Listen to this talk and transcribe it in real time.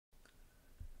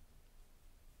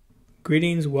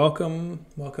Greetings, welcome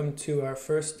to our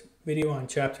first video on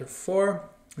chapter 4.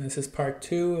 And this is part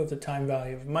 2 of the time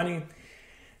value of money.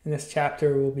 In this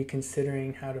chapter, we'll be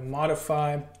considering how to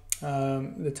modify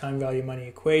the time value of money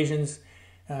equations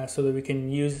so that we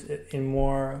can use it in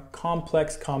more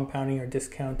complex compounding or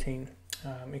discounting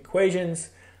equations,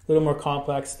 a little more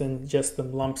complex than just the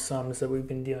lump sums that we've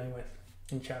been dealing with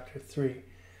in chapter 3.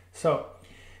 So,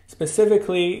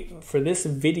 specifically for this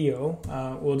video,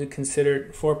 we'll consider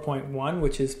 4.1,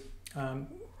 which is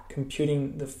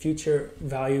computing the future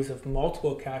values of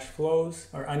multiple cash flows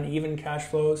or uneven cash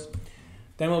flows.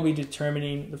 Then we'll be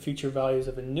determining the future values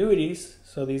of annuities.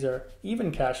 So these are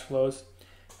even cash flows.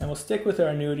 And we'll stick with our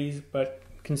annuities, but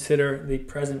consider the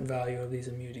present value of these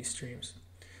annuity streams.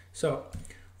 So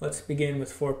let's begin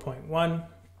with 4.1.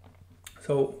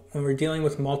 So when we're dealing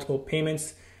with multiple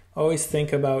payments, always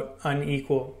think about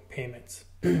unequal payments.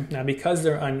 Now, because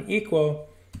they're unequal,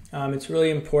 it's really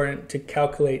important to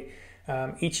calculate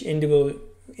each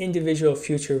individual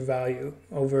future value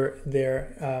over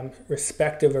their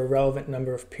respective or relevant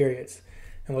number of periods.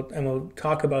 And we'll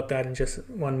talk about that in just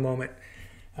one moment.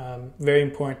 Very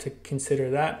important to consider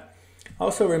that.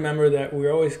 Also remember that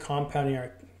we're always compounding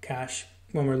our cash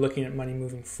when we're looking at money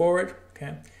moving forward.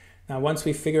 Okay. Now, once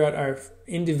we figure out our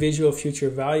individual future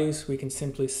values, we can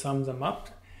simply sum them up,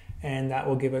 and that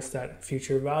will give us that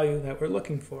future value that we're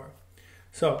looking for.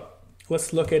 So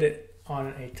let's look at it on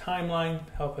a timeline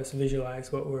to help us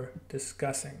visualize what we're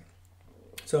discussing.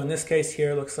 So in this case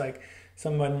here, it looks like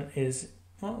someone is,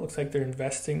 well, it looks like they're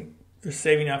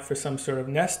saving up for some sort of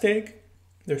nest egg.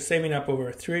 They're saving up over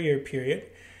a 3-year period,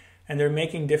 and they're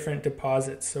making different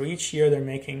deposits. So each year they're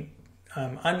making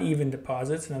uneven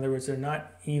deposits. In other words, they're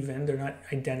not even, they're not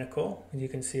identical. As you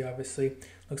can see, obviously,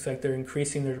 looks like they're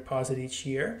increasing their deposit each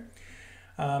year.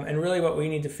 And really what we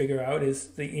need to figure out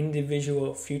is the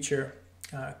individual future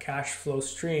cash flow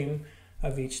stream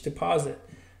of each deposit.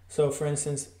 So for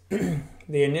instance,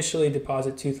 they initially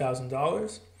deposit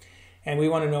 $2,000, and we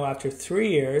want to know after 3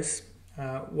 years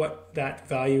what that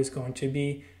value is going to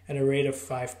be at a rate of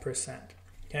 5%.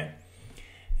 Okay,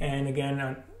 and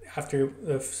again, after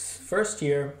the first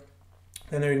year,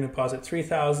 then they're going to deposit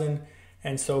 $3,000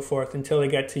 and so forth until they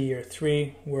get to year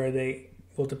 3, where they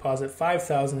will deposit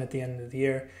 $5,000 at the end of the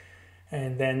year,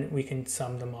 and then we can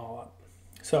sum them all up.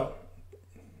 So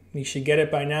you should get it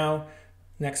by now.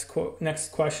 Next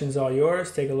question's all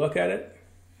yours. Take a look at it.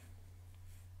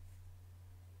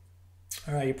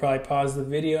 All right, you probably paused the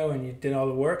video and you did all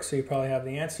the work, so you probably have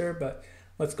the answer, but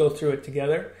let's go through it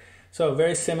together. So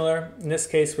very similar. In this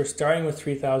case, we're starting with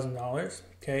 $3,000.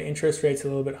 Okay, interest rate's a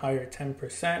little bit higher at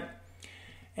 10%.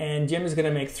 And Jim is going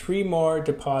to make 3 more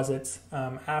deposits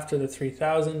after the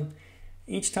 $3,000.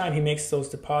 Each time he makes those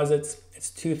deposits,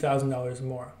 it's $2,000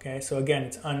 more. Okay, so again,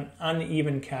 it's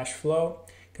uneven cash flow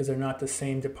because they're not the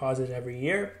same deposit every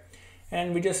year.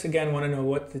 And we just, again, want to know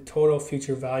what the total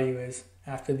future value is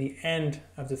after the end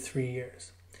of the 3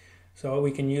 years. So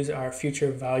we can use our future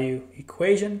value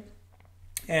equation.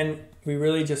 And we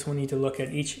really just need to look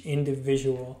at each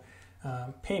individual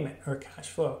payment or cash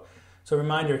flow. So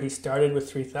reminder, he started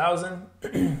with $3,000.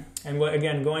 And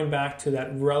again, going back to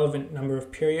that relevant number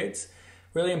of periods,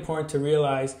 really important to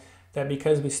realize that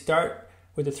because we start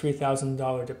with a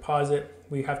 $3,000 deposit,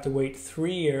 we have to wait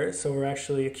 3 years. So we're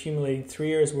actually accumulating 3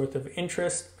 years worth of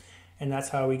interest. And that's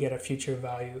how we get a future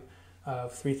value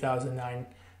of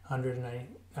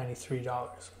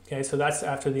 $3,993. Okay, so that's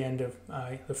after the end of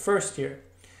the first year.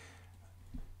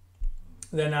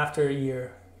 Then after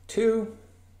year 2,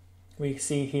 we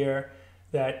see here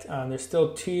that there's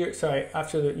still 2 years, sorry,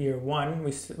 after the year 1,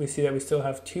 we see that we still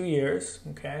have 2 years,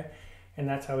 okay? And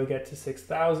that's how we get to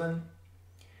 6,000.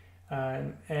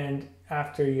 And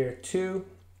after year 2,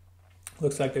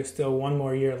 looks like there's still 1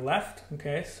 more year left,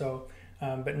 okay? So,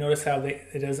 but notice how it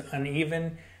is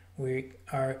uneven. We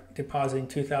are depositing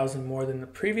 2,000 more than the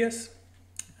previous.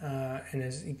 And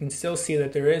as you can still see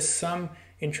that there is some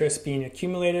interest being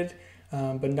accumulated,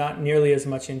 but not nearly as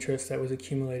much interest that was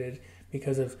accumulated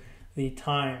because of the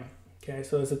time. Okay,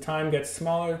 so as the time gets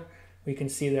smaller, we can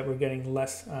see that we're getting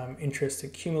less interest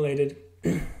accumulated.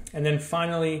 And then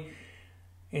finally,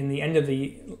 in the end of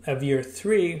year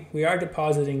 3, we are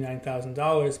depositing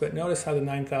 $9,000, but notice how the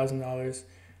 $9,000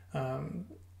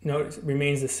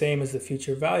 remains the same as the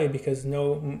future value because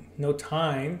no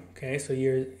time. Okay, so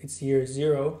it's year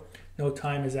 0. No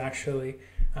time is actually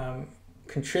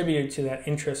contributed to that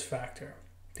interest factor.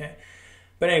 Okay,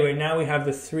 but anyway, now we have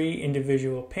the 3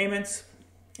 individual payments,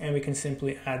 and we can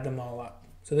simply add them all up.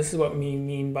 So this is what we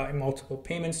mean by multiple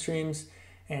payment streams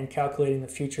and calculating the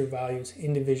future values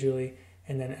individually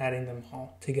and then adding them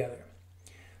all together.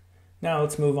 Now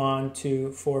let's move on to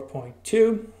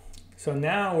 4.2. So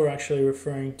now we're actually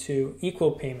referring to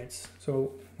equal payments.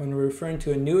 So when we're referring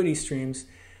to annuity streams,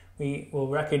 we will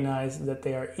recognize that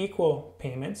they are equal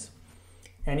payments.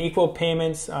 And equal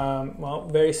payments, well,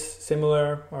 very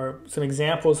similar, or some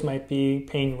examples might be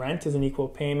paying rent as an equal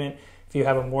payment. If you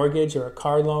have a mortgage or a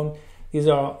car loan, these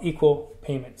are all equal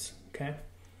payments, okay?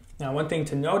 Now, one thing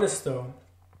to notice, though,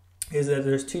 is that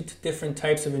there's two different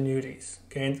types of annuities,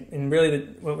 okay? And really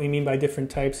what we mean by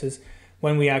different types is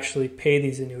when we actually pay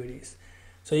these annuities.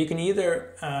 So you can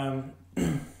either,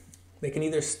 they can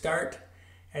either start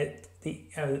at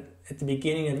the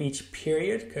beginning of each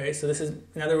period, okay? So this is,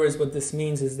 in other words, what this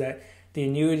means is that the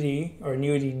annuity or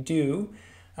annuity due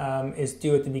is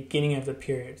due at the beginning of the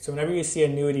period. So whenever you see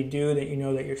annuity due, that you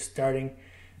know that you're starting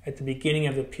at the beginning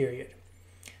of the period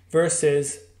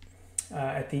versus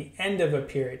at the end of a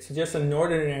period. So just an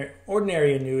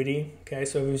ordinary annuity, okay?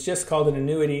 So if it was just called an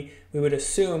annuity, we would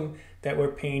assume that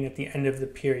we're paying at the end of the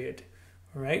period,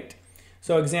 all right?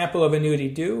 So example of annuity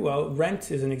due, well, rent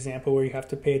is an example where you have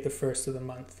to pay at the first of the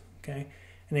month, okay?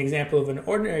 An example of an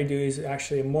ordinary due is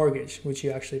actually a mortgage, which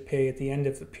you actually pay at the end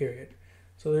of the period.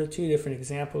 So there are two different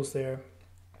examples there.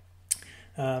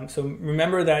 So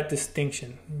remember that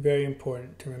distinction, very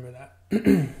important to remember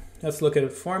that. Let's look at a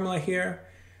formula here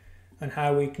on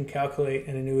how we can calculate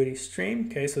an annuity stream.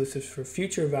 Okay, so this is for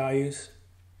future values.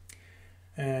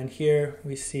 And here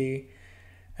we see,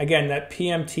 again, that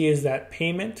PMT is that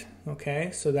payment.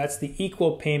 Okay, so that's the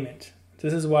equal payment.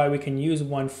 This is why we can use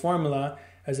one formula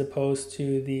as opposed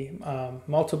to the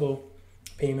multiple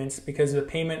payments, because the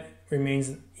payment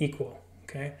remains equal.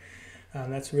 Okay,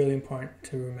 that's really important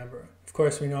to remember. Of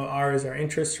course, we know R is our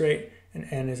interest rate and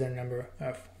N is our number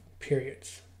of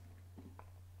periods.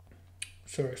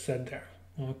 Sort of said there.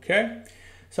 Okay,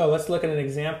 so let's look at an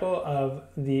example of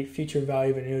the future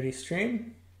value of annuity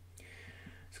stream.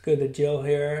 It's good that Jill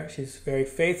here, she's very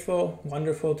faithful,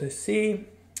 wonderful to see.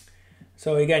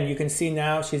 So again, you can see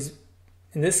now she's,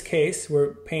 in this case,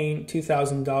 we're paying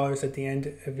 $2,000 at the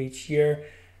end of each year,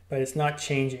 but it's not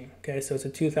changing. Okay, so it's a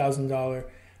 $2,000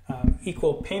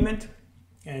 equal payment,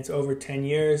 and it's over 10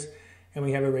 years, and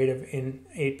we have a rate of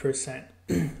 8%.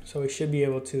 So we should be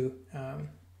able to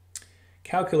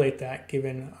calculate that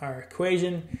given our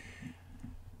equation.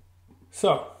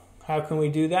 So how can we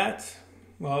do that?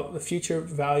 Well, the future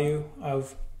value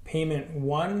of payment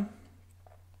 1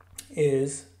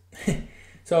 is,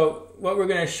 so what we're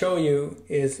going to show you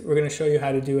is we're going to show you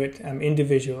how to do it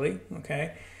individually,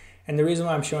 okay? And the reason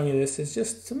why I'm showing you this is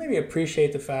just to maybe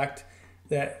appreciate the fact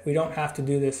that we don't have to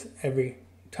do this every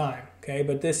time, okay?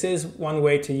 But this is one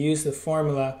way to use the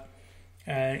formula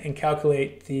and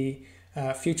calculate the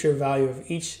future value of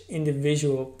each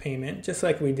individual payment, just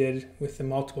like we did with the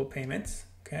multiple payments,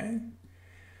 okay?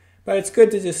 But it's good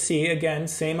to just see, again,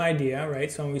 same idea,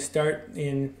 right? So when we start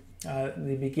in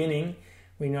the beginning,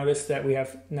 we notice that we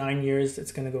have 9 years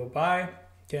that's going to go by,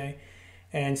 okay,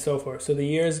 and so forth. So the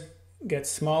years get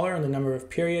smaller in the number of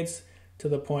periods to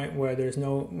the point where there's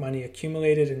no money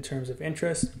accumulated in terms of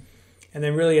interest. And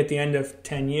then really at the end of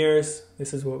 10 years,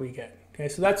 this is what we get, okay?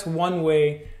 So that's one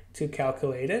way to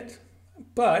calculate it,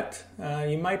 but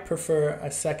you might prefer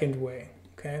a second way,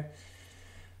 okay?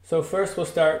 So first we'll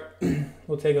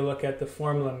take a look at the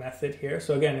formula method here.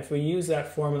 So again, if we use that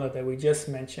formula that we just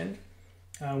mentioned,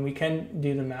 we can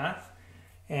do the math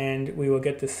and we will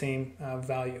get the same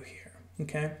value here,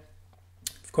 okay?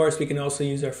 Of course, we can also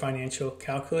use our financial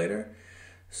calculator.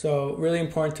 So really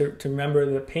important to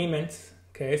remember the payments,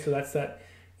 okay? So that's that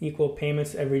equal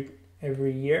payments every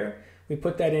year. We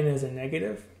put that in as a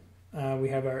negative. We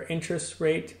have our interest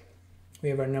rate, we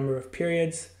have our number of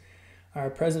periods, our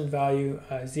present value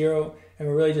 0, and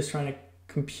we're really just trying to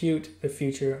compute the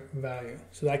future value.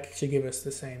 So that should give us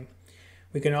the same.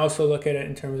 We can also look at it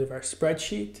in terms of our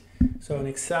spreadsheet. So in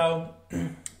Excel,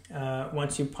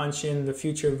 once you punch in the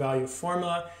future value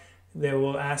formula, they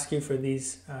will ask you for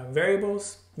these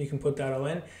variables. You can put that all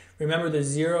in. Remember, the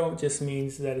 0 just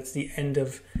means that it's the end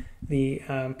of the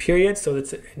period, so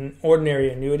it's an ordinary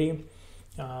annuity.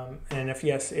 And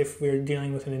if we're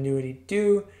dealing with an annuity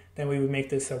due, then we would make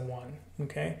this a 1,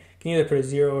 okay? You can either put a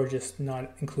 0 or just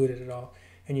not include it at all,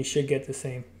 and you should get the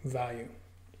same value.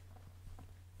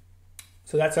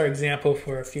 So that's our example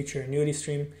for a future annuity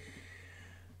stream.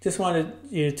 Just wanted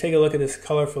you to take a look at this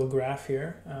colorful graph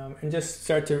here and just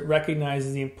start to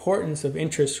recognize the importance of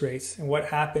interest rates and what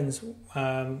happens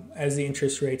as the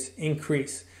interest rates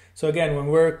increase. So again, when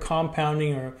we're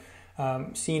compounding or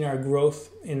seeing our growth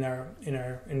in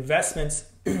our investments,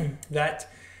 that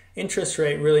interest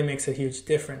rate really makes a huge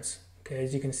difference. Okay,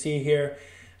 as you can see here,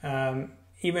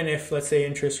 even if, let's say,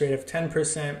 interest rate of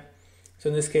 10%, So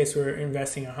in this case, we're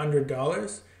investing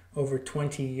 $100 over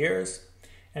 20 years,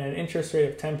 and an interest rate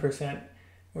of 10%,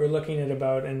 we're looking at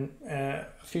about a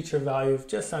future value of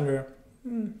just under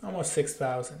almost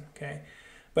 $6,000, okay?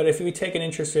 But if we take an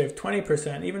interest rate of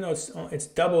 20%, even though it's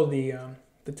double the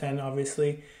 10,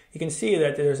 obviously, you can see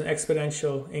that there's an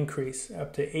exponential increase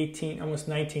up to almost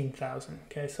 19,000,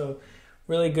 okay? So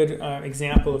really good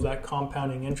example of that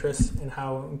compounding interest and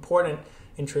how important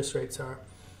interest rates are.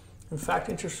 In fact,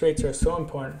 interest rates are so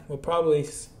important, we'll probably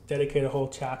dedicate a whole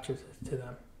chapter to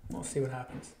them. We'll see what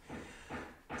happens.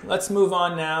 Let's move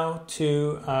on now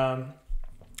to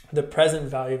the present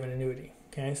value of an annuity.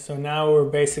 Okay, so now we're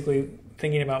basically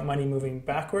thinking about money moving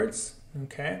backwards.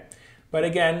 Okay, but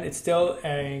again, it's still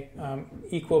a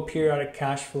equal periodic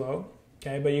cash flow.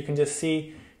 Okay, but you can just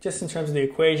see, just in terms of the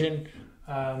equation,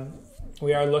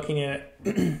 we are looking at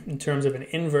it in terms of an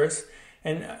inverse,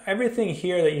 and everything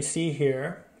here that you see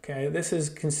here. Okay, this is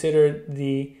considered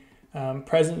the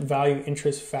present value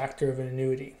interest factor of an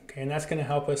annuity. Okay, and that's going to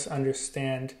help us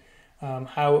understand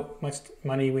how much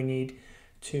money we need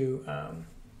to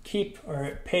keep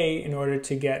or pay in order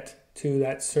to get to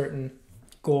that certain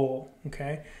goal.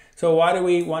 Okay, so why do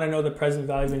we want to know the present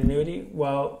value of an annuity?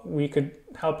 Well, we could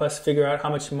help us figure out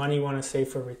how much money we want to save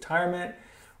for retirement,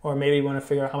 or maybe we want to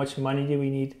figure out how much money do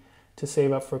we need to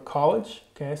save up for college.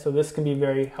 Okay, so this can be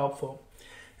very helpful.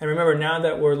 And remember, now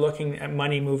that we're looking at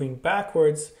money moving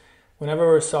backwards, whenever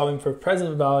we're solving for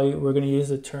present value, we're going to use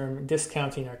the term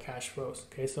discounting our cash flows.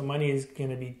 Okay, so money is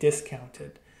going to be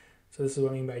discounted. So this is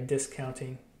what I mean by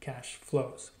discounting cash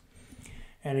flows.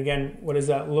 And again, what does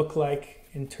that look like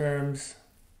in terms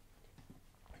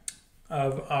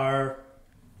of our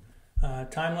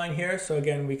timeline here? So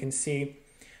again, we can see,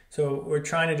 so we're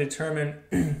trying to determine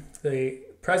the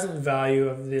present value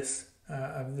of this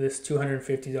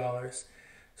 $250.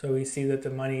 So we see that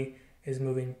the money is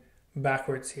moving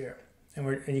backwards here.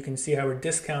 And you can see how we're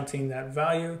discounting that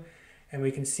value, and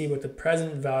we can see what the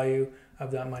present value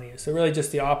of that money is. So really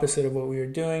just the opposite of what we were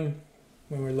doing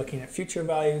when we're looking at future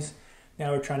values.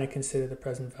 Now we're trying to consider the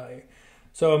present value.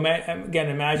 So again,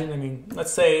 imagine, I mean,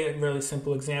 let's say a really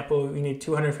simple example, we need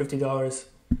 $250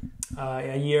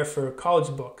 a year for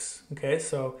college books. Okay,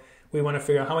 so we want to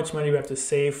figure out how much money we have to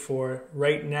save for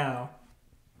right now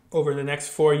over the next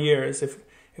 4 years.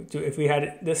 If we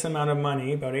had this amount of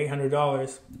money, about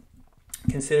 $800,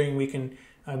 considering we can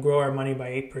grow our money by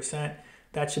 8%,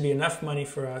 that should be enough money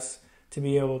for us to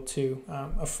be able to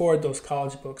afford those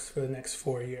college books for the next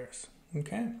 4 years.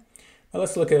 Okay, well,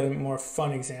 let's look at a more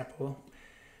fun example.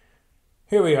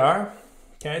 Here we are.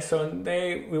 Okay, so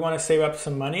we want to save up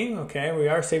some money. Okay, we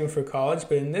are saving for college,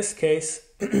 but in this case,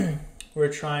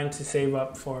 we're trying to save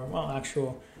up for, well,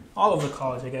 all of the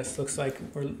college, I guess. Looks like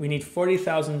we need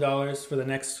 $40,000 for the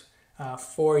next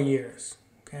 4 years.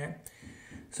 Okay,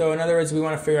 so in other words, we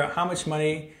want to figure out how much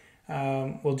money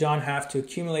will John have to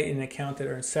accumulate in an account that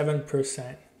earns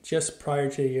 7% just prior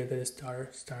to the year that his daughter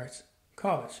starts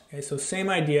college. Okay, so same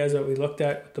idea as what we looked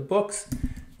at with the books,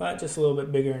 but just a little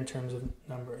bit bigger in terms of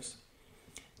numbers.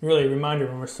 Really, a reminder,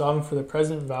 when we're solving for the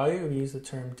present value, we use the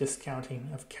term discounting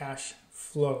of cash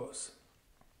flows.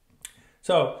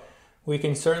 So we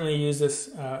can certainly use this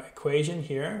equation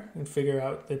here and figure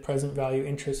out the present value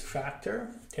interest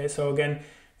factor. Okay, so again,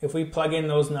 if we plug in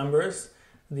those numbers,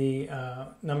 the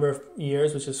number of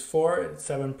years, which is 4, it's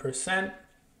 7%,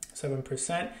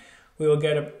 we will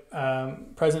get a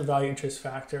present value interest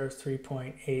factor of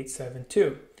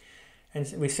 3.872. And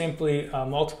we simply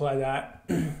multiply that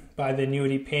by the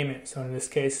annuity payment. So in this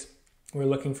case, we're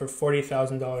looking for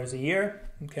 $40,000 a year.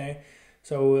 Okay,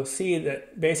 so we'll see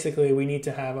that basically we need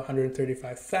to have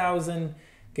 $135,000,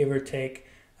 give or take,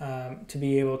 to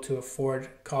be able to afford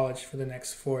college for the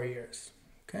next 4 years.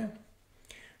 Okay,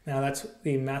 now that's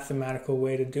the mathematical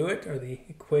way to do it, or the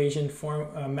equation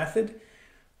form method.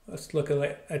 Let's look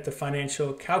at the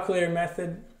financial calculator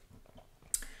method.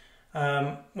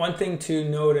 One thing to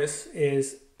notice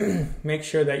is make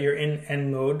sure that you're in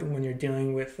end mode when you're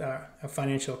dealing with a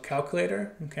financial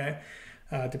calculator. Okay,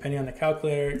 depending on the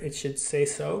calculator, it should say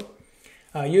so.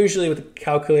 Usually with the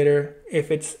calculator,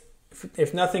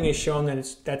 if nothing is shown, then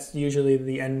that's usually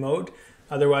the end mode.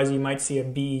 Otherwise, you might see a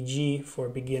BEG for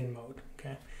begin mode.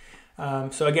 Okay,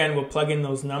 so again, we'll plug in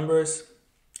those numbers,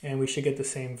 and we should get the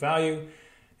same value.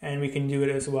 And we can do it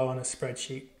as well on a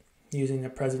spreadsheet using the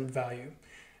present value.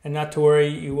 And not to worry,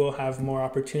 you will have more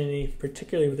opportunity,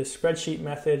 particularly with the spreadsheet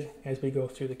method, as we go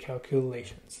through the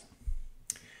calculations.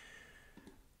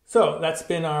 So that's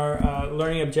been our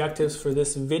learning objectives for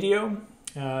this video.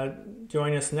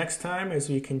 Join us next time as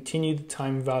we continue the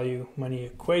time value money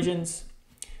equations.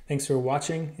 Thanks for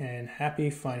watching, and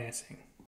happy financing.